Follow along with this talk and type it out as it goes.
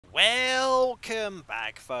Welcome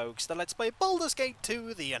back, folks, to Let's Play Baldur's Gate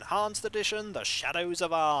 2, the Enhanced Edition, The Shadows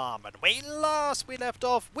of Arm. And when last we left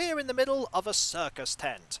off, we're in the middle of a circus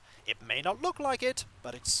tent. It may not look like it,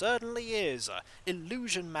 but it certainly is.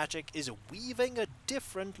 Illusion magic is weaving a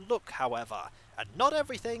different look, however, and not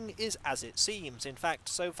everything is as it seems. In fact,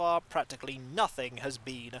 so far, practically nothing has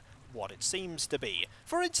been what it seems to be.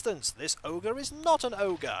 For instance, this ogre is not an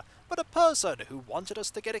ogre, but a person who wanted us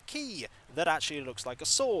to get a key that actually looks like a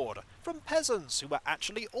sword, from peasants who are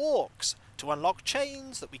actually orcs, to unlock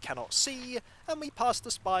chains that we cannot see, and we passed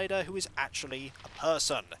a spider who is actually a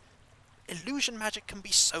person. Illusion magic can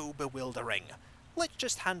be so bewildering. Let's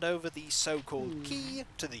just hand over the so-called key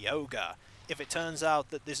to the ogre. If it turns out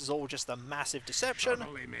that this is all just a massive deception,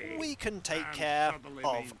 we can take care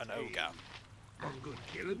of an ogre. On good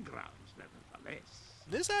killing grounds, nevertheless.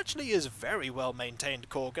 This actually is very well maintained,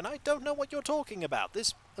 Korg, and I don't know what you're talking about.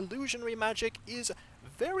 This illusionary magic is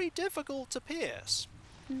very difficult to pierce.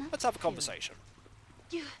 Let's have a conversation.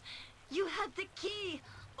 You had the key,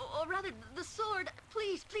 or rather the sword.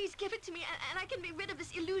 Please give it to me, and I can be rid of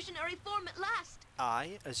this illusionary form at last.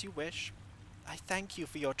 Aye, as you wish. I thank you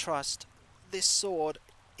for your trust. This sword,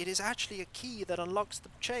 it is actually a key that unlocks the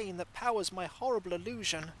chain that powers my horrible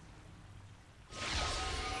illusion.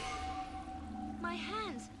 My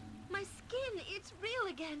hands, my skin, it's real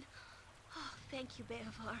again. Oh, thank you,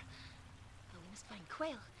 Beovar. But we must find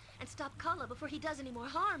Quail and stop Kala before he does any more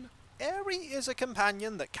harm. Aerie is a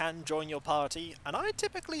companion that can join your party, and I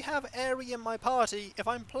typically have Aerie in my party if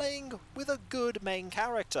I'm playing with a good main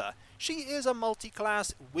character. She is a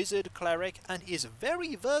multi-class wizard cleric and is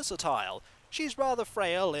very versatile. She's rather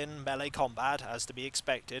frail in melee combat, as to be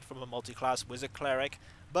expected from a multi-class wizard cleric,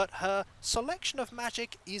 but her selection of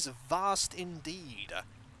magic is vast indeed.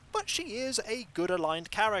 But she is a good aligned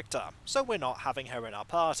character, so we're not having her in our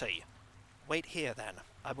party. Wait here then.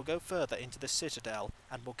 I will go further into the citadel,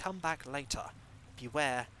 and will come back later.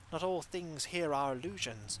 Beware, not all things here are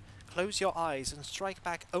illusions. Close your eyes and strike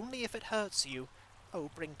back only if it hurts you.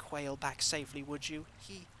 Oh, bring Quail back safely, would you?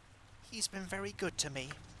 He's been very good to me.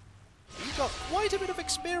 You've got quite a bit of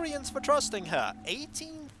experience for trusting her.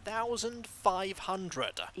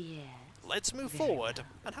 18,500. Yes. Let's move forward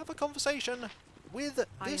and have a conversation with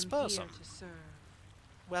this person. Here to serve.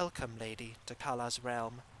 Welcome, lady, to Kala's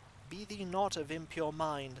realm. Be thee not of impure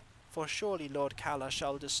mind, for surely Lord Kala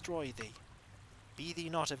shall destroy thee. Be thee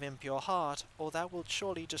not of impure heart, or thou wilt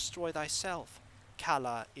surely destroy thyself.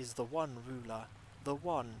 Kala is the one ruler, the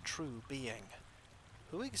one true being.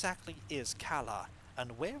 Who exactly is Kala,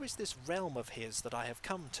 and where is this realm of his that I have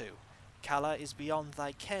come to? Kala is beyond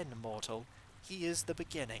thy ken, mortal. He is the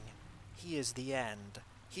beginning. He is the end.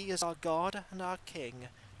 He is our God and our King.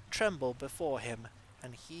 Tremble before him,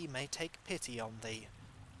 and he may take pity on thee.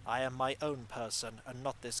 I am my own person, and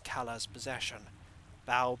not this Kala's possession.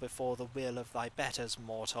 Bow before the will of thy betters,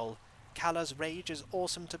 mortal. Kala's rage is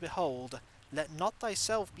awesome to behold. Let not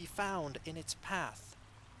thyself be found in its path.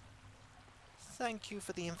 Thank you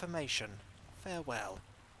for the information. Farewell.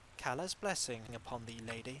 Kala's blessing upon thee,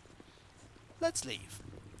 lady. Let's leave,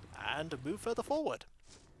 and move further forward.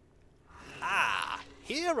 Ah,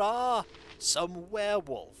 here are some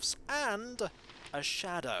werewolves, and a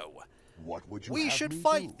shadow. What would you We have should me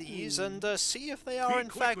fight do? these and see if they are in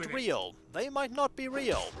quick fact with it. real. They might not be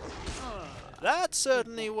real. That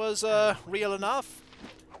certainly was real enough.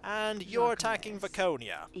 And you're attacking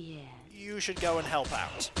Vaconia. Yes. You should go and help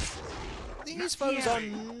out. These foes are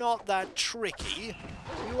not that tricky.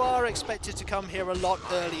 You are expected to come here a lot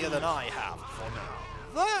earlier than I have.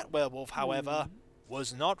 That werewolf, however,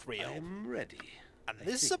 was not real. I'm ready. And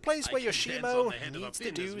this is a place where Yoshimo needs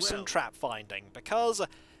to do some trap finding, because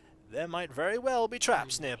there might very well be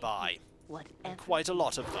traps nearby. Whatever. Quite a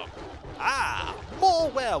lot of them. Ah! More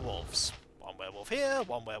werewolves! One werewolf here,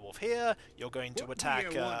 one werewolf here. You're going to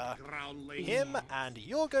attack him, and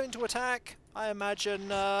you're going to attack, I imagine,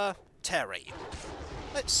 Terri.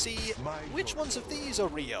 Let's see which ones of these are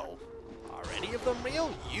real. Are any of them real?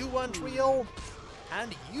 You weren't real,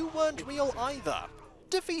 and you weren't real either.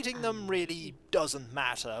 Defeating them really doesn't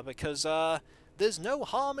matter, because there's no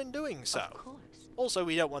harm in doing so. Of course. Also,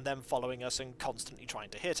 we don't want them following us and constantly trying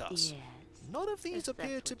to hit us. Yes. None of these If that's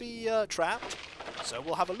appear to what be trapped, so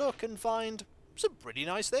we'll have a look and find some pretty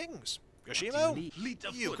nice things. Yoshimo,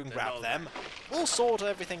 you can grab them. We'll sort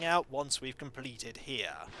everything out once we've completed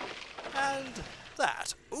here. And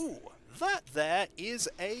that, ooh, that there is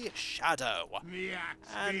a shadow.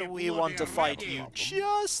 And we want to fight you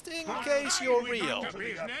just in case you're real.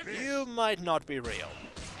 You might not be real.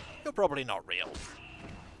 You're probably not real.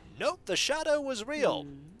 Nope, the shadow was real.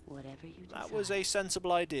 Whatever you That desire. was a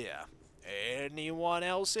sensible idea. Anyone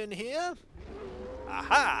else in here?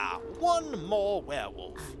 Aha! One more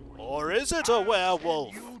werewolf. Or is it a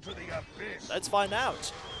werewolf? Let's find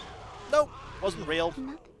out. Nope, wasn't real.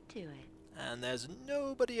 Nothing to it. And there's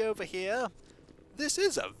nobody over here. This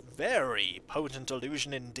is a very potent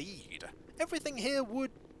illusion indeed. Everything here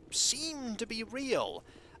would seem to be real,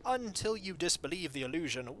 until you disbelieve the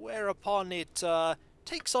illusion, whereupon it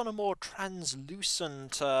takes on a more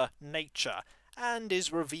translucent nature, and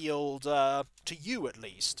is revealed, to you at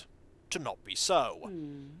least, to not be so.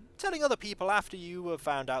 Telling other people after you have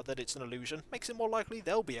found out that it's an illusion makes it more likely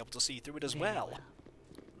they'll be able to see through it as well.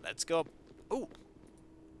 Let's go. Ooh.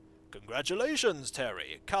 Congratulations,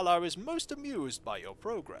 Terri. Kala is most amused by your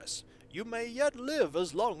progress. You may yet live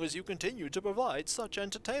as long as you continue to provide such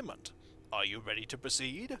entertainment. Are you ready to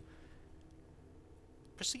proceed?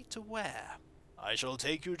 Proceed to where? I shall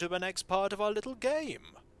take you to the next part of our little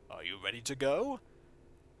game. Are you ready to go?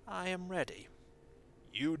 I am ready.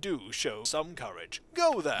 You do show some courage.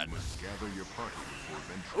 Go then! You must gather your party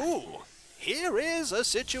before venturing. Ooh, here is a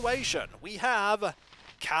situation. We have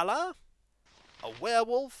Kala, a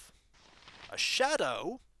werewolf, a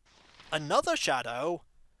shadow, another shadow,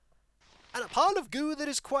 and a pile of goo that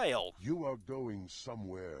is quail. You are going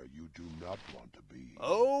somewhere you do not want to be.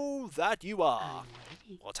 Oh, that you are.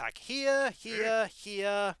 We'll attack here, here,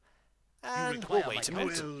 here, and we'll wait a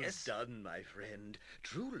minute. Well done, my friend.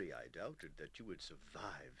 Truly, I doubted that you would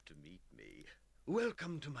survive to meet me.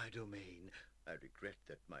 Welcome to my domain. I regret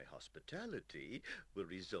that my hospitality will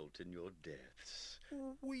result in your deaths.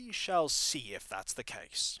 We shall see if that's the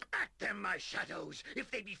case. At them, my shadows!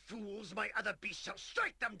 If they be fools, my other beasts shall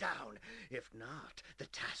strike them down! If not, the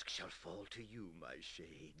task shall fall to you, my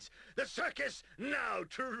shades. The circus now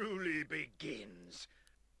truly begins!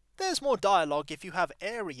 There's more dialogue if you have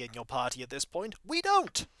Airy in your party at this point. We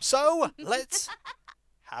don't! So, let's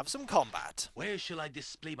have some combat. Where shall I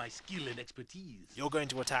display my skill and expertise? You're going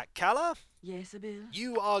to attack Kala. Yes, Bill.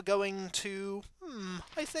 You are going to...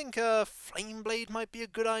 I think a Flame Blade might be a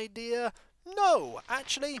good idea. No,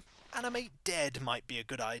 actually, Animate Dead might be a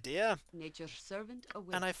good idea. Nature's servant away.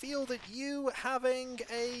 And I feel that you having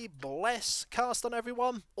a Bless cast on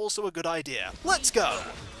everyone, also a good idea. Let's go!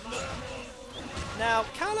 Now,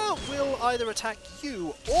 Kala will either attack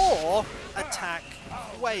you or attack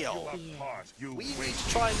Quail. We need to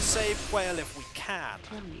try and save Quail if we can.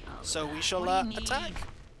 So we shall attack.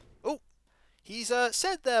 Oh, he's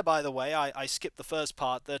said there, by the way, I skipped the first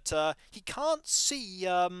part, that he can't see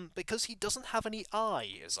because he doesn't have any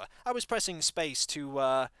eyes. I was pressing space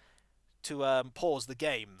to pause the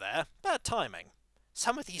game there. Bad timing.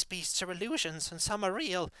 Some of these beasts are illusions and some are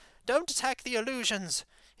real. Don't attack the illusions.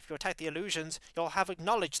 If you attack the illusions, you'll have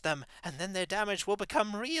acknowledged them, and then their damage will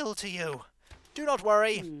become real to you. Do not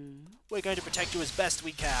worry. We're going to protect you as best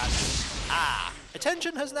we can. Ah!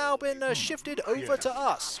 Attention has now been shifted over to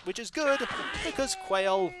us, which is good, because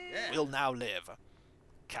Quail will now live.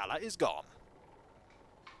 Kala is gone.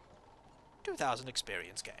 2,000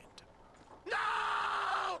 experience gained.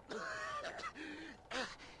 No!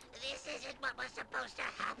 This isn't what was supposed to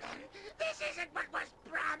happen. This isn't what was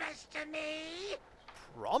promised to me.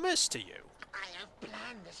 Promised to you? I have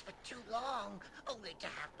planned this for too long, only to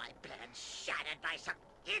have my plans shattered by some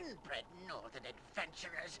inbred northern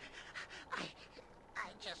adventurers. I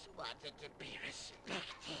just wanted to be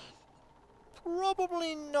respected.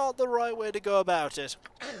 Probably not the right way to go about it.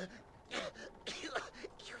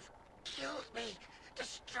 You've killed me,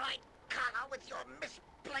 destroyed Kala with your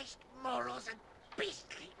misplaced morals and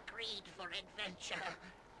beastly greed for adventure.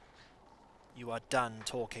 You are done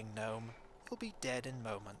talking, gnome. You'll be dead in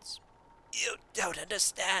moments. You don't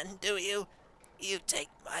understand, do you? You take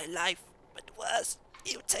my life, but worse,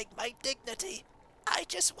 you take my dignity. I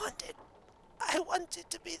wanted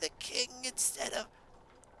to be the king instead of...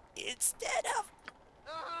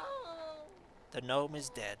 The gnome is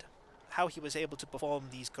dead. How he was able to perform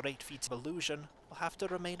these great feats of illusion will have to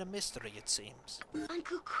remain a mystery, it seems.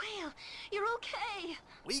 Uncle Quail, you're okay.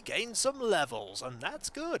 We gained some levels, and that's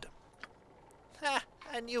good. Ha!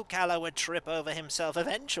 I knew Kala would trip over himself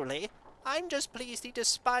eventually. I'm just pleased he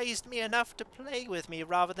despised me enough to play with me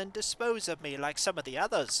rather than dispose of me like some of the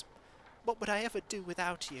others. What would I ever do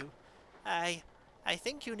without you? I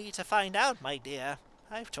think you need to find out, my dear.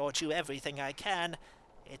 I've taught you everything I can.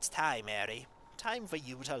 It's time, Airy. Time for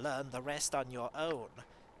you to learn the rest on your own.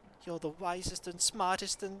 You're the wisest and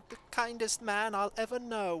smartest and the kindest man I'll ever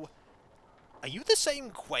know. Are you the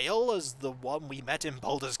same Quail as the one we met in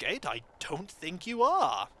Baldur's Gate? I don't think you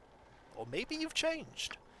are. Or maybe you've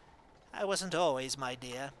changed. I wasn't always, my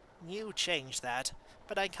dear. You changed that,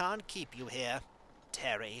 but I can't keep you here.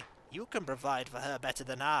 Terri, you can provide for her better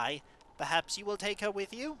than I, Perhaps you will take her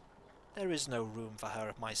with you? There is no room for her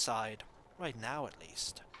at my side. Right now, at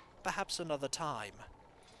least. Perhaps another time.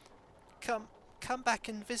 Come back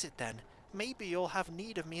and visit then. Maybe you'll have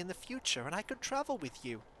need of me in the future and I could travel with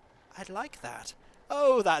you. I'd like that.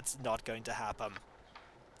 Oh, that's not going to happen.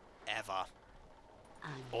 Ever.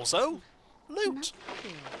 Also, loot!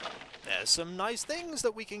 There's some nice things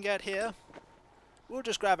that we can get here. We'll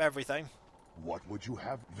just grab everything. What would you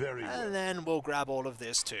have? Very well. And then we'll grab all of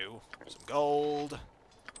this too. Some gold, a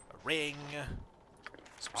ring,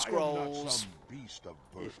 some scrolls. I am not some beast of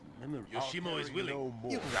burden. Yoshimo is willing. No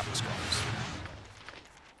more. You can grab the scrolls.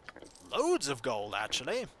 Loads of gold,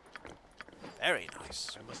 actually. Very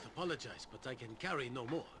nice. I must apologize, but I can carry no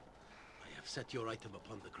more. I have set your item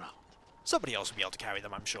upon the ground. Somebody else will be able to carry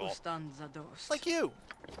them, I'm sure. Ustanza Like you.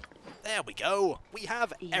 There we go. We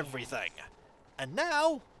have Yes. everything. And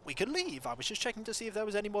now we can leave. I was just checking to see if there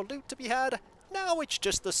was any more loot to be had. Now it's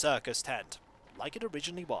just the circus tent, like it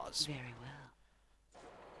originally was. Very well.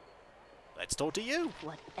 Let's talk to you.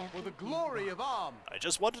 Whatever. For the glory of Arm! I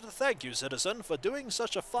just wanted to thank you, citizen, for doing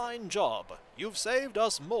such a fine job. You've saved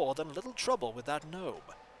us more than a little trouble with that gnome.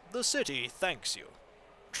 The city thanks you.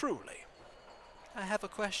 Truly. I have a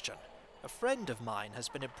question. A friend of mine has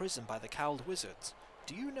been imprisoned by the Cowled Wizards.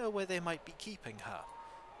 Do you know where they might be keeping her?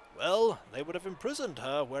 Well, they would have imprisoned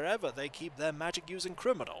her wherever they keep their magic-using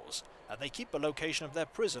criminals, and they keep the location of their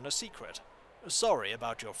prison a secret. Sorry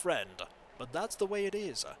about your friend, but that's the way it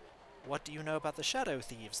is. What do you know about the Shadow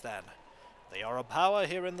Thieves, then? They are a power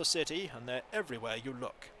here in the city, and they're everywhere you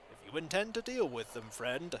look. If you intend to deal with them,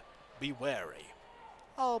 friend, be wary.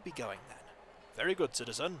 I'll be going, then. Very good,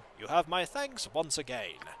 citizen. You have my thanks once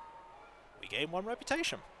again. We gain 1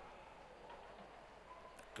 reputation.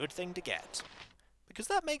 A good thing to get. Because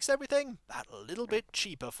that makes everything that little bit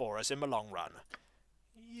cheaper for us in the long run.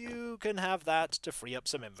 You can have that to free up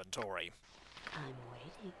some inventory. I'm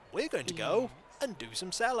waiting. We're going to go and do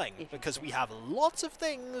some selling, because we have lots of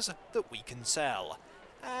things that we can sell.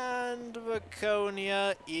 And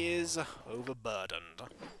Vaconia is overburdened.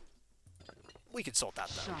 We can sort that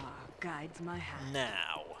though. Shar guides my hand.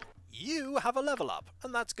 Now, you have a level up,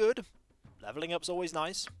 and that's good. Leveling up's always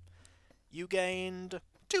nice. You gained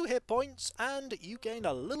 2 hit points, and you gained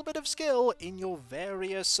a little bit of skill in your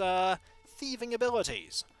various thieving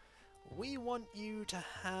abilities. We want you to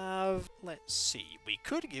have... let's see, we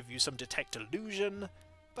could give you some Detect Illusion,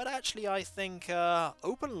 but actually I think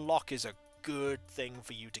Open Lock is a good thing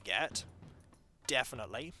for you to get.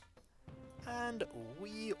 Definitely. And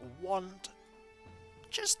we want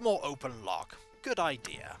just more Open Lock. Good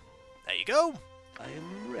idea. There you go. I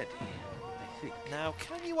am ready, I think. Now,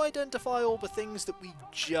 can you identify all the things that we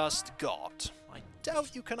just got? I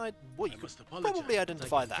doubt you can... well, you I could must apologize, probably but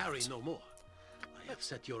identify I can that. carry no more. I have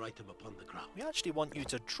set your item upon the ground. We actually want you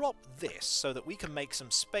to drop this so that we can make some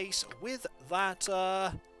space with that,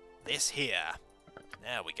 this here.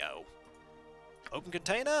 There we go. Open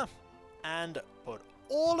container, and put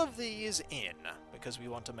all of these in, because we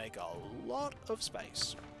want to make a lot of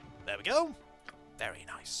space. There we go. Very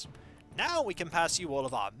nice. Now we can pass you all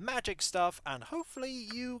of our magic stuff, and hopefully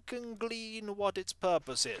you can glean what its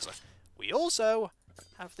purpose is. We also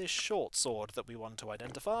have this short sword that we want to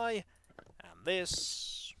identify, and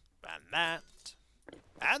this, and that,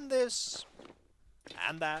 and this,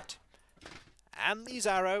 and that, and these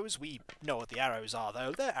arrows. We know what the arrows are,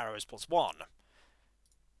 though. They're arrows +1.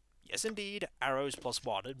 Yes, indeed, arrows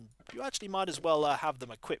 +1, and you actually might as well have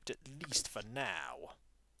them equipped at least for now.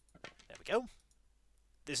 There we go.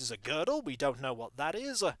 This is a girdle. We don't know what that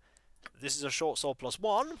is. This is a short sword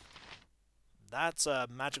 +1. That's a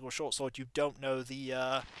magical short sword you don't know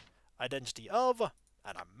the identity of.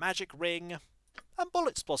 And a magic ring. And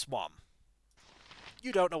bullets +1.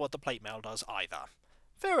 You don't know what the plate mail does either.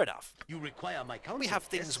 Fair enough. You require my counsel. We have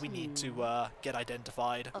things we need to get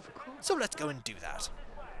identified. Of course. So let's go and do that.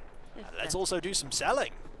 If And let's that- also do some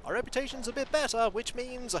selling. Our reputation's a bit better, which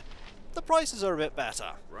means the prices are a bit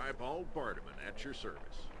better. Reviled Bardaman at your service.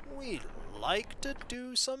 We'd like to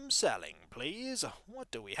do some selling, please. What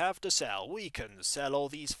do we have to sell? We can sell all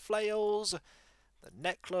these flails, the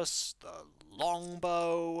necklace, the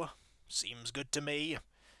longbow. Seems good to me.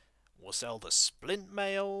 We'll sell the splint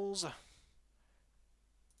mails.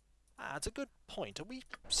 That's a good point. Are we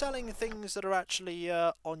selling things that are actually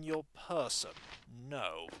on your person?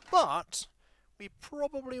 No. But we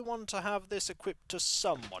probably want to have this equipped to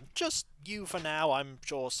someone. Just you for now. I'm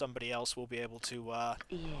sure somebody else will be able to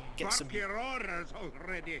get some... Your orders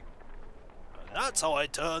already. And that's how I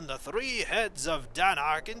turn the 3 heads of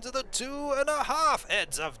Danak into the 2.5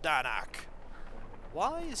 heads of Danak.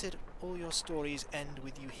 Why is it all your stories end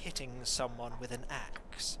with you hitting someone with an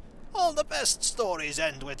axe? All the best stories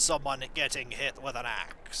end with someone getting hit with an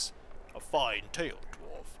axe. A fine tale,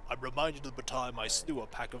 dwarf. I'm reminded of the time I slew a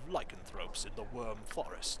pack of lycanthropes in the Worm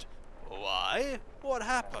Forest. Why? What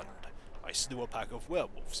happened? I slew a pack of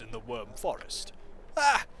werewolves in the Worm Forest.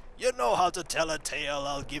 Ah! You know how to tell a tale,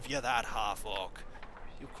 I'll give you that, half-orc.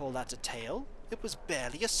 You call that a tale? It was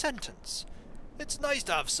barely a sentence. It's nice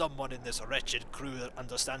to have someone in this wretched crew that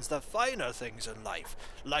understands the finer things in life,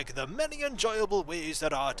 like the many enjoyable ways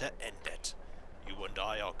there are to end it. You and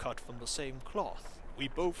I are cut from the same cloth. We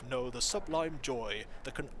both know the sublime joy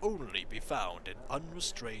that can only be found in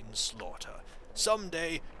unrestrained slaughter.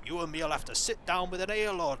 Someday, you and me'll have to sit down with an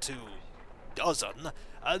ale or two, dozen,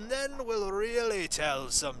 and then we'll really tell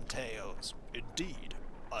some tales. Indeed,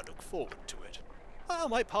 I look forward to it. Ah,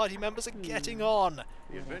 my party members are getting on.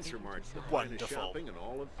 The Adventure Mart's the finest Wonderful. shopping in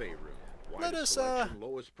all of Faerun. Let Widest us, selection,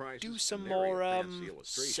 lowest prices, do some and nary a more, fancy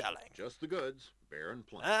illustration. selling. Just the goods, bare and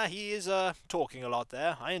plain. Ah, he is, talking a lot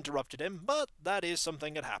there. I interrupted him, but that is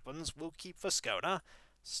something that happens. We'll keep for Skona.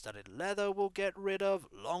 Studded leather we'll get rid of.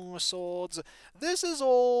 Long swords. This is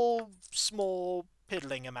all small,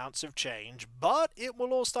 piddling amounts of change, but it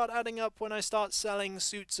will all start adding up when I start selling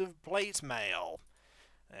suits of plate mail.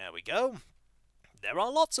 There we go. There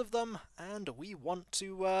are lots of them, and we want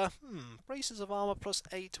to, braces of armor plus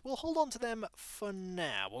 8. We'll hold on to them for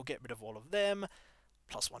now. We'll get rid of all of them.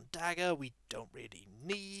 +1 dagger we don't really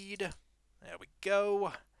need. There we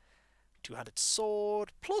go. Two-handed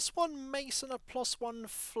sword. +1 mace and a +1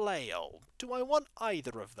 flail. Do I want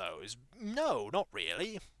either of those? No, not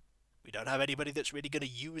really. We don't have anybody that's really going to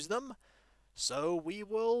use them, so we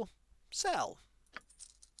will sell.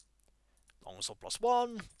 Long sword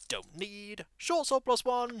 +1, don't need. Short sword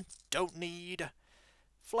 +1, don't need.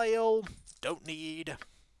 Flail, don't need.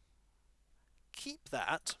 Keep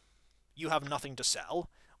that. You have nothing to sell.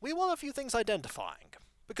 We want a few things identifying,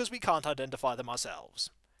 because we can't identify them ourselves.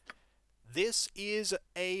 This is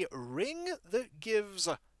a ring that gives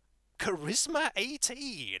Charisma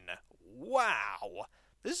 18. Wow!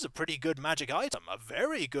 This is a pretty good magic item, a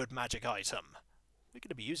very good magic item. We're going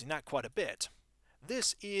to be using that quite a bit.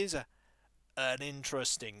 This is an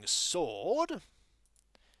interesting sword.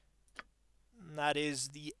 That is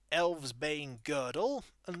the Elves' Bane Girdle,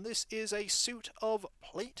 and this is a suit of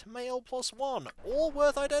plate mail +1, all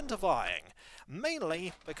worth identifying,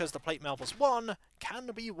 mainly because the plate mail +1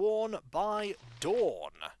 can be worn by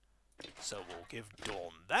Dawn. So we'll give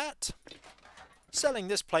Dawn that. Selling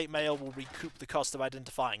this plate mail will recoup the cost of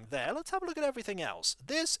identifying there. Let's have a look at everything else.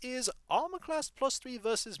 This is armor class +3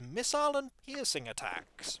 versus missile and piercing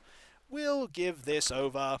attacks. We'll give this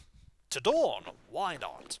over to Dawn. Why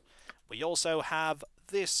not? We also have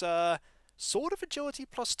this Sword of Agility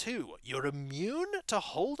 +2. You're immune to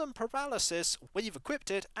hold and paralysis when you've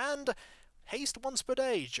equipped it, and haste once per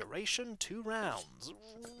day, duration 2 rounds.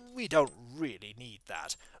 We don't really need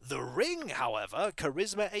that. The ring, however,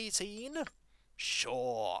 Charisma 18.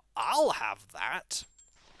 Sure, I'll have that.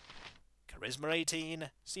 Charisma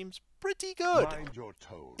 18 seems pretty good. Mind your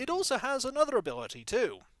tone. It also has another ability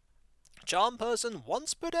too. Charm person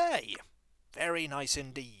once per day. Very nice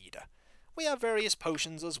indeed. We have various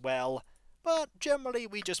potions as well, but generally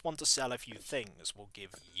we just want to sell a few things. We'll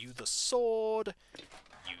give you the sword,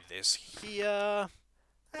 you this here,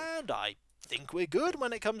 and I think we're good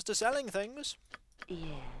when it comes to selling things. Yes.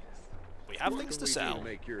 We have What things can to we do sell. to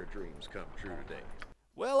make your dreams come true today?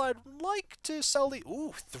 Well, I'd like to sell the...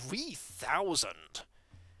 Ooh, 3,000.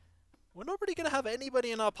 We're not really going to have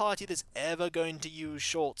anybody in our party that's ever going to use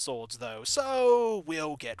short swords, though, so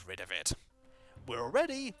we'll get rid of it. We're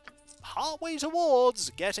already halfway towards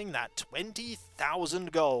getting that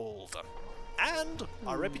 20,000 gold. And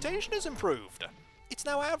our reputation is improved. It's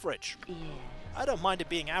now average. Yes. I don't mind it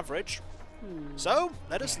being average. So,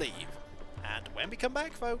 let us leave. And when we come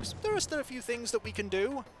back, folks, there are still a few things that we can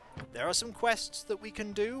do. There are some quests that we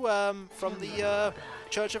can do from the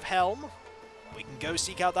Church of Helm. We can go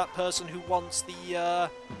seek out that person who wants the,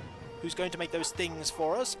 who's going to make those things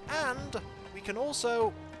for us. And we can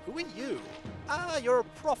also... Who are you? Ah, you're a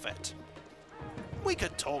prophet. We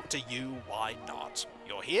could talk to you, why not?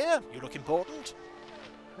 You're here, you look important.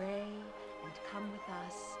 Pray and come with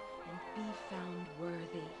us and be found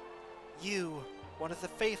worthy. You, one of the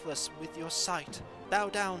faithless with your sight, bow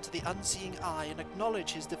down to the unseeing eye and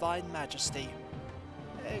acknowledge his divine majesty.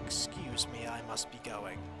 Excuse me, I must be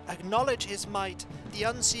going. Acknowledge his might. The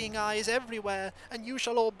unseeing eye is everywhere, and you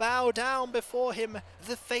shall all bow down before him,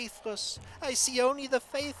 the faithless. I see only the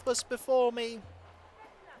faithless before me.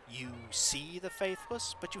 You see the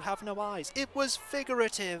faithless, but you have no eyes. It was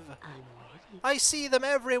figurative. I'm ready. I see them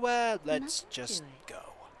everywhere. Let's Not just do it.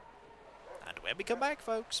 go. And when we come back,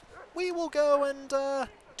 folks, we will go and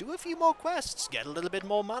do a few more quests, get a little bit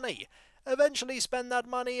more money. Eventually spend that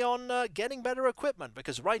money on getting better equipment,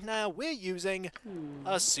 because right now we're using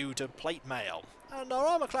a suit of plate mail. And our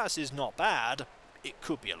armor class is not bad. It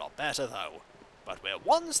could be a lot better though. But we're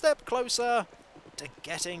one step closer to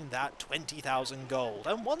getting that 20,000 gold,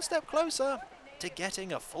 and one step closer to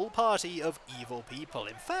getting a full party of evil people.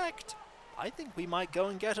 In fact, I think we might go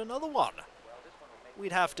and get another one.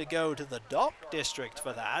 We'd have to go to the dock district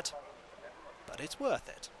for that, but it's worth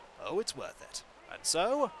it. Oh, it's worth it. And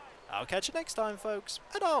so, I'll catch you next time, folks,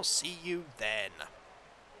 and I'll see you then.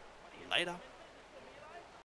 Later.